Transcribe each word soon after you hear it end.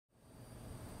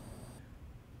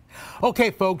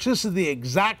Okay, folks, this is the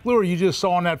exact lure you just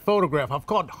saw in that photograph. I've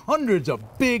caught hundreds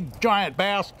of big, giant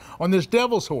bass on this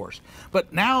devil's horse.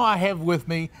 But now I have with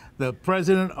me the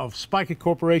president of Spike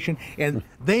Corporation, and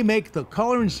they make the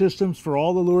coloring systems for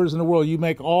all the lures in the world. You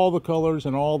make all the colors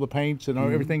and all the paints and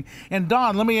everything. And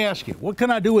Don, let me ask you, what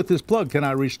can I do with this plug? Can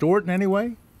I restore it in any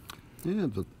way? Yeah,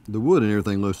 the wood and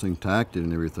everything looks intact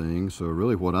and everything. So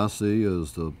really what I see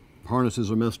is the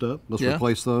harnesses are messed up. Let's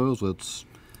replace those. Let's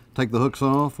take the hooks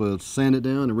off, let's sand it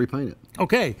down and repaint it.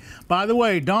 Okay. By the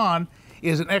way, Don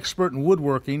is an expert in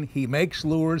woodworking. He makes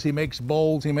lures, he makes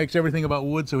bowls, he makes everything about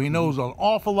wood, so he knows an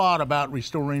awful lot about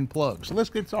restoring plugs. So let's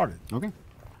get started. Okay.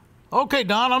 Okay,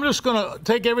 Don, I'm just going to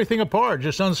take everything apart,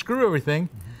 just unscrew everything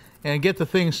and get the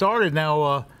thing started.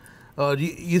 Now, do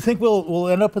you think we'll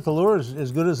end up with the lure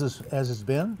as good as it's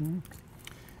been?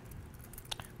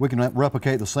 We can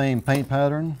replicate the same paint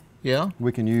pattern. Yeah.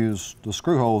 We can use the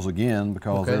screw holes again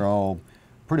because they're all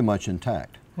pretty much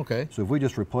intact. Okay. So if we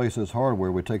just replace this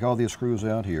hardware, we take all these screws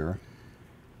out here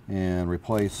and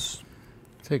replace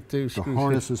the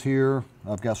harnesses here.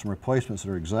 I've got some replacements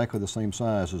that are exactly the same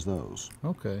size as those.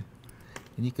 Okay.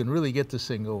 And you can really get this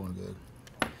thing going good.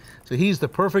 So he's the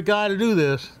perfect guy to do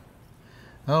this.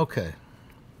 Okay.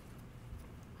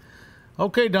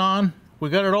 Okay, Don,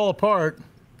 we got it all apart.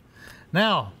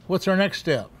 Now, what's our next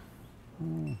step?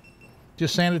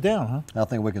 Just sand it down, huh? I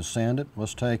think we can sand it.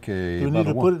 Let's take a... Do we need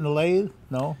to put it in the lathe?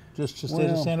 No? Just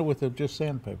sand it with just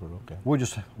sandpaper, okay.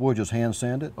 We'll just hand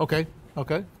sand it. Okay,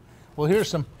 okay. Well, here's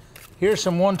some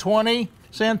 120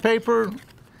 sandpaper.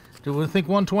 Do we think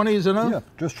 120 is enough? Yeah,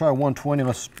 just try 120.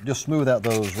 Let's just smooth out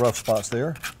those rough spots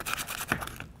there.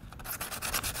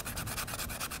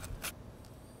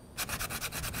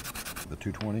 The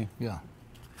 220. Yeah.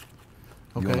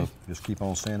 You Okay. just keep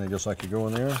on sanding just like you're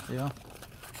going there. Yeah.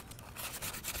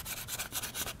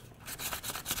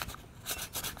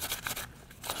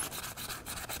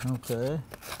 Okay.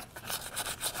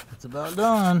 It's about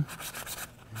done.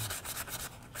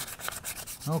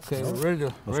 Okay, we're ready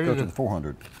to go to the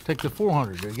 400. Take the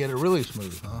 400 to get it really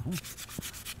smooth, huh?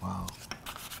 Wow.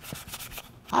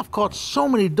 I've caught so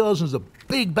many dozens of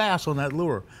big bass on that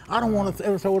lure. I don't want to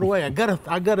ever throw it away. I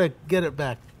gotta get it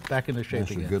back into shape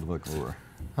again. That's a good look lure.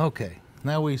 Okay.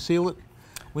 Now we seal it.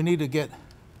 We need to get.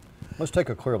 Let's take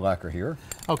a clear lacquer here.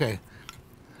 Okay.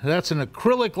 That's an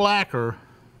acrylic lacquer.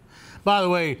 By the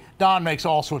way, Don makes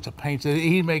all sorts of paints.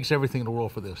 He makes everything in the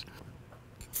world for this.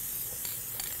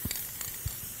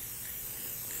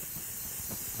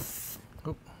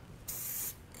 Oh.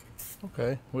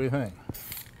 Okay, what do you think?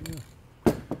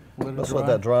 Let's let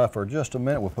that dry for just a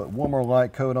minute. We'll put one more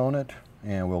light coat on it,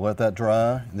 and we'll let that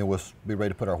dry, and then we'll be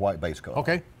ready to put our white base coat on.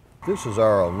 Okay. This is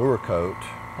our lure coat.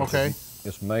 Okay.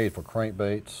 It's made for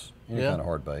crankbaits, any kind of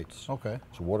hard baits. Okay.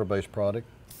 It's a water-based product.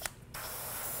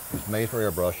 It's made for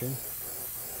airbrushing.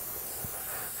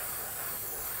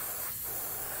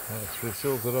 It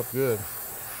seals it up good.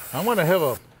 I'm going to have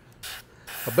a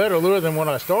better lure than when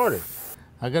I started.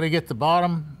 I got to get the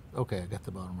bottom. Okay, I got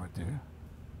the bottom right there.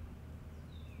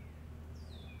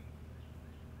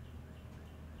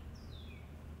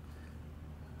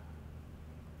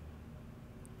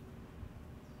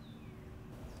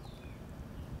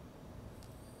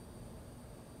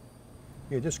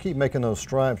 Yeah, just keep making those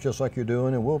stripes just like you're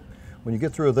doing, and when you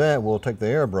get through that, we'll take the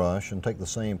airbrush and take the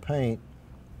same paint,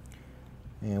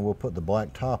 and we'll put the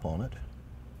black top on it.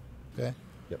 Okay.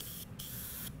 Yep.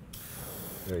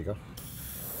 There you go.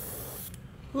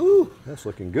 Ooh, that's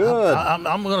looking good.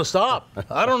 I'm going to stop.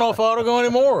 I don't know if I ought to go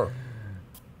anymore.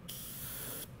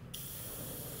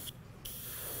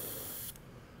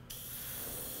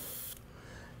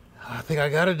 I think I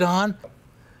got it, Don.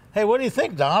 Hey, what do you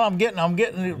think, Don? I'm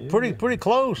getting pretty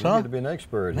close, huh? You get to be an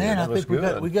expert. Man, I think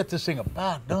we got this thing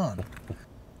about done.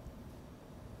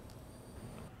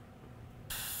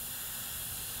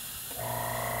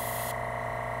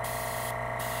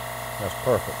 That's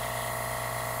perfect.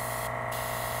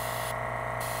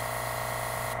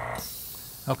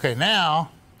 Okay,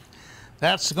 now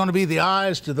that's going to be the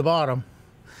eyes to the bottom.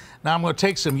 Now I'm going to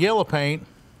take some yellow paint,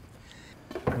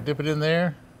 dip it in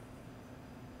there,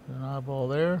 do an eyeball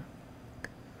there,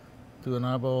 do an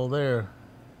eyeball there.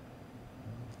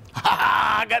 Ha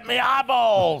ha! I got me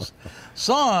eyeballs!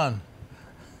 Son,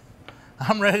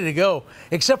 I'm ready to go.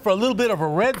 Except for a little bit of a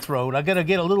red throat. I got to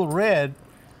get a little red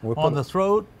on the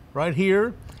throat right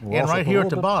here and right here at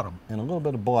the bottom. And a little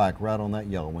bit of black right on that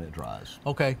yellow when it dries.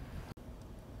 Okay.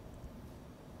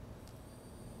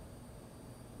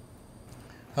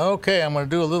 Okay, I'm going to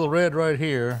do a little red right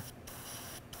here.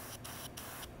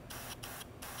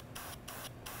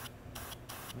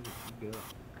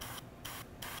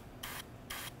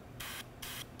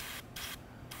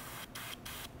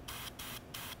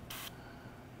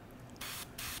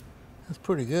 That's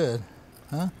pretty good,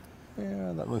 huh?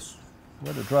 Yeah, that looks,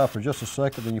 let it dry for just a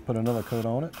second, then you put another coat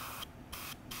on it.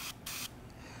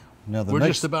 Now We're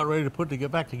just about ready to put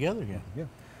it back together again. Yeah.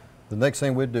 The next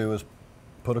thing we'd do is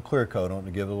put a clear coat on it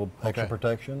to give it a little extra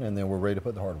protection, and then we're ready to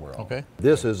put the hardware on. Okay.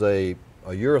 This is a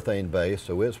urethane base,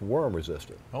 so it's worm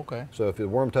resistant. Okay. So if the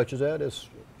worm touches that,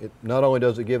 it not only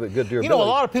does it give it good durability. You know,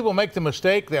 a lot of people make the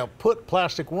mistake, they'll put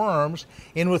plastic worms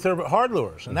in with their hard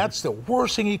lures, and that's the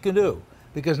worst thing you can do,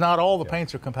 because not all the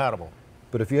paints are compatible.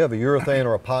 But if you have a urethane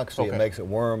or epoxy, it makes it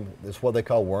worm, it's what they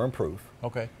call worm proof.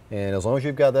 Okay. And as long as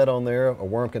you've got that on there, a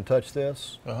worm can touch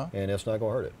this, and it's not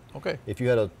going to hurt it. Okay. If you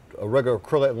had a regular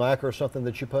acrylic lacquer or something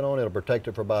that you put on, it'll protect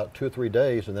it for about 2 or 3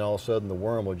 days, and then all of a sudden the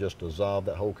worm will just dissolve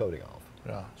that whole coating off.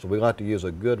 Yeah. So we like to use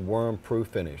a good worm-proof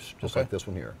finish, just like this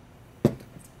one here.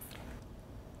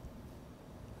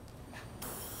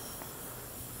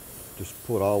 Just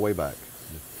pull it all the way back.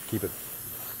 Just keep it,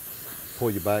 pull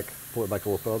it back a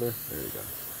little further. There you go.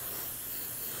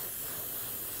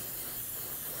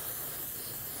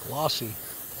 Glossy.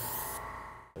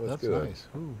 That's good. nice.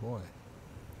 Ooh, boy.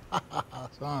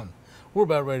 Son, we're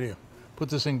about ready to put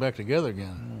this thing back together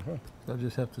again. So I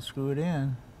just have to screw it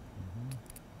in.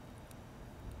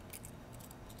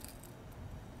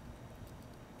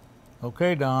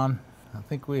 Okay, Don, I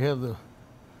think we have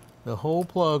the whole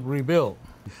plug rebuilt.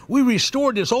 We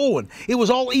restored this old one. It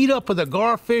was all eat up with the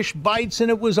garfish bites,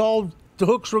 and it was all, the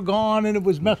hooks were gone, and it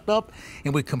was messed up,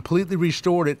 and we completely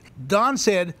restored it. Don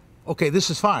said, okay,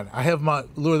 this is fine. I have my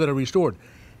lure that I restored.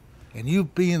 And you,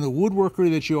 being the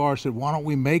woodworker that you are, said, why don't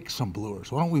we make some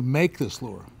lures? Why don't we make this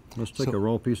lure? Let's take a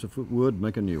raw piece of wood,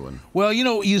 make a new one. Well, you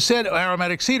know, you said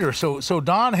aromatic cedar. So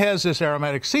Don has this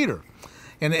aromatic cedar.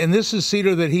 And this is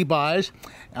cedar that he buys.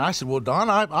 And I said, well, Don,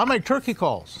 I make turkey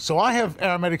calls. So I have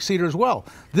aromatic cedar as well.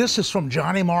 This is from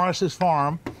Johnny Morris's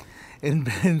farm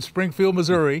in Springfield,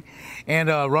 Missouri. And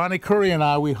Ronnie Curry and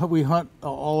I, we hunt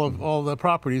all the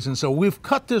properties. And so we've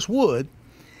cut this wood.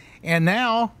 And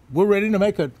now we're ready to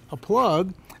make a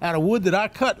plug out of wood that I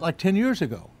cut like 10 years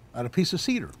ago, out of a piece of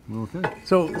cedar. Okay.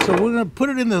 So we're going to put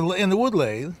it in the wood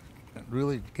lathe.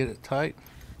 Really get it tight.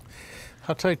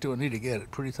 How tight do I need to get it?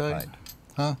 Pretty tight? Tight.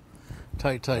 Huh?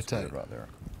 Tight. Right there.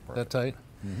 That tight?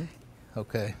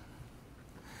 Okay.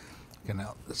 Okay,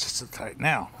 now this is tight.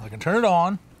 Now I can turn it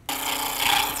on.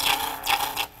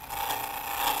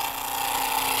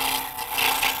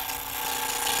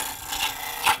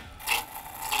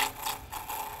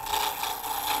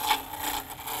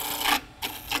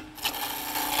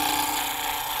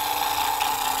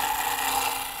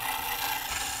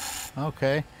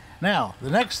 Okay. Now the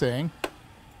next thing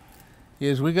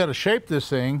is we got to shape this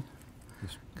thing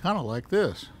kind of like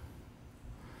this.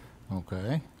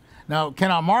 Okay. Now, can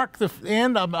I mark the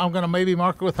end? I'm going to maybe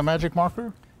mark it with a magic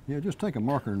marker. Yeah, just take a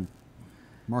marker and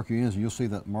mark your ends, and you'll see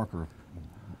that marker.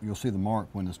 You'll see the mark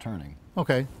when it's turning.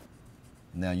 Okay.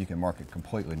 Now you can mark it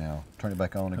completely now. Turn it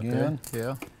back on again. Okay.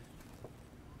 Yeah.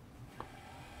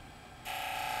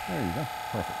 There you go.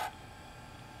 Perfect.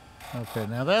 Okay.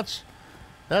 Now that's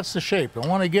the shape. I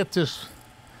want to get the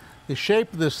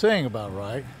shape of this thing about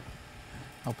right.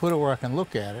 I'll put it where I can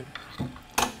look at it.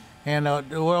 And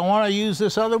do I want to use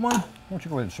this other one? Why don't you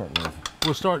go ahead and start with?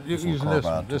 We'll start using this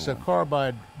one. This is a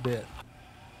carbide bit.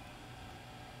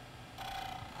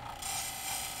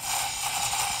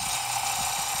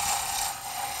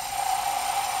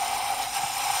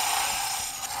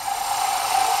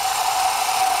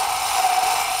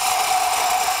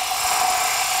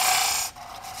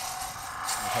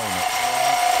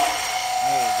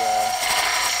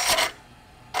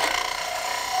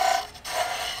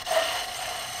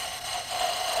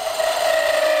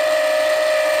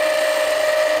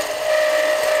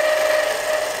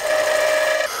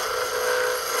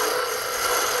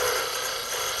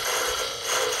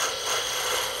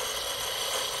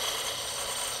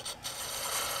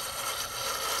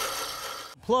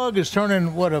 Plug is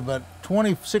turning, what, about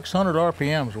 2,600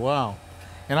 RPMs, wow.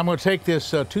 And I'm going to take this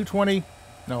 220,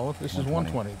 no, this is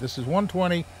 120. This is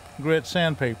 120 grit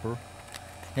sandpaper,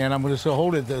 and I'm going to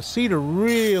hold it. The cedar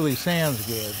really sands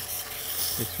good.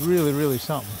 It's really, really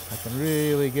something. I can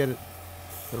really get it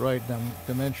the right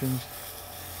dimensions.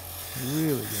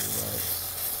 Really get it right.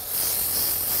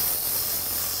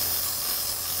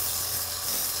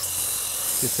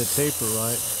 Get the taper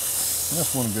right. And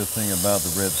that's one good thing about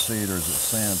the red cedar is it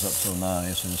sands up so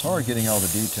nice, and it's hard getting all the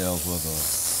details with a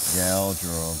gouge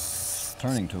or a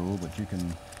turning tool, but you can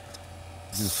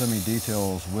do so many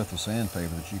details with the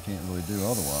sandpaper that you can't really do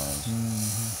otherwise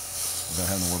without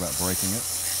having to worry about breaking it.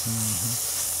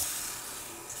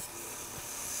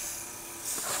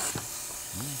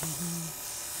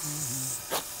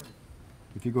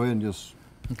 if you go ahead and just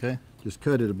Okay.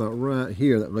 cut it about right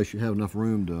here, that lets you have enough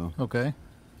room to Okay.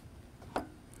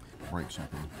 break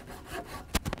something.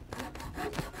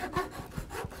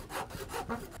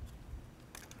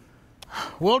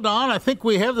 Well, Don, I think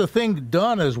we have the thing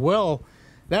done as well.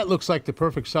 That looks like the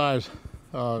perfect size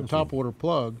top water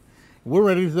plug. We're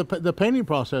ready for the painting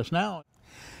process now.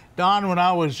 Don, when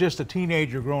I was just a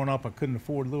teenager growing up, I couldn't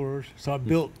afford lures, so I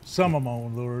built some of my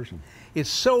own lures. It's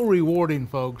so rewarding,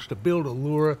 folks, to build a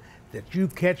lure that you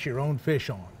catch your own fish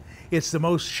on. It's the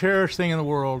most cherished thing in the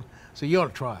world, so you ought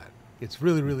to try it. It's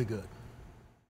really, really good.